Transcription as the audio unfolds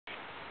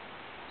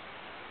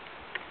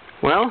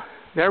Well,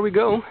 there we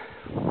go.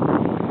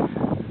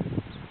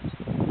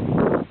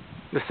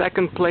 The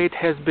second plate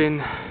has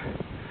been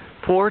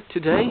poured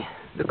today,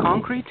 the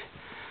concrete,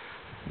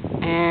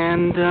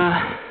 and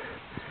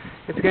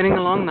it's getting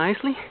along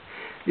nicely.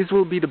 These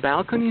will be the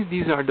balconies.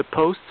 These are the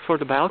posts for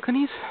the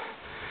balconies.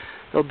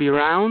 They'll be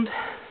round,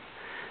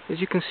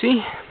 as you can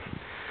see.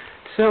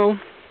 So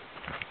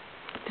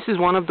this is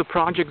one of the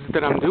projects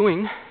that I'm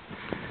doing,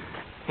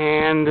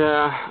 and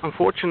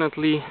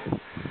unfortunately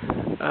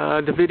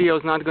the video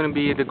is not going to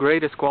be the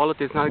greatest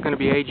quality. It's not going to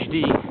be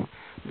HD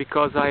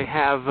because I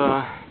have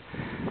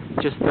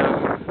just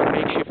a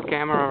makeshift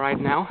camera right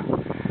now.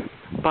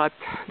 But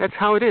that's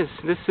how it is.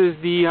 This is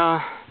the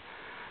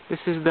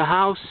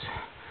house,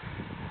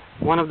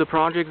 one of the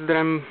projects that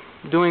I'm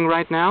doing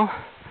right now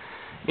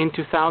in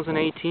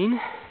 2018.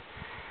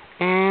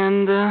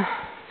 And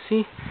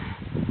see,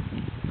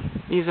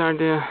 these are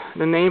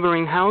the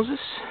neighboring houses.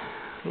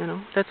 You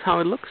know, that's how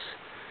it looks.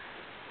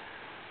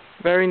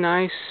 Very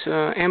nice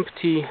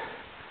empty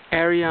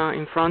area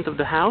in front of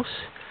the house,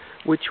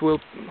 which will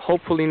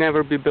hopefully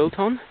never be built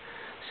on.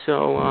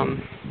 So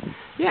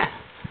yeah,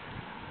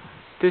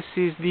 this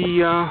is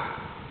the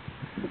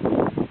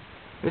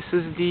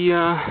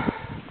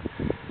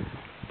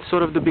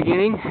sort of the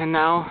beginning, and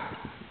now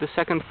the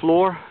second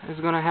floor is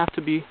gonna have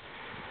to be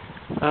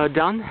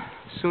done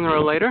sooner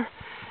or later,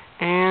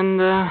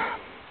 and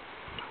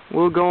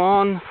we'll go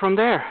on from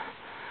there.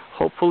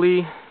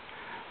 Hopefully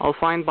I'll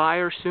find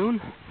buyers soon,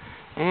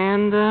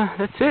 and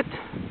that's it.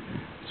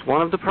 It's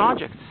one of the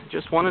projects.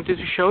 Just wanted to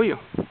show you.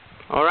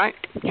 Alright,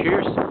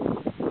 cheers.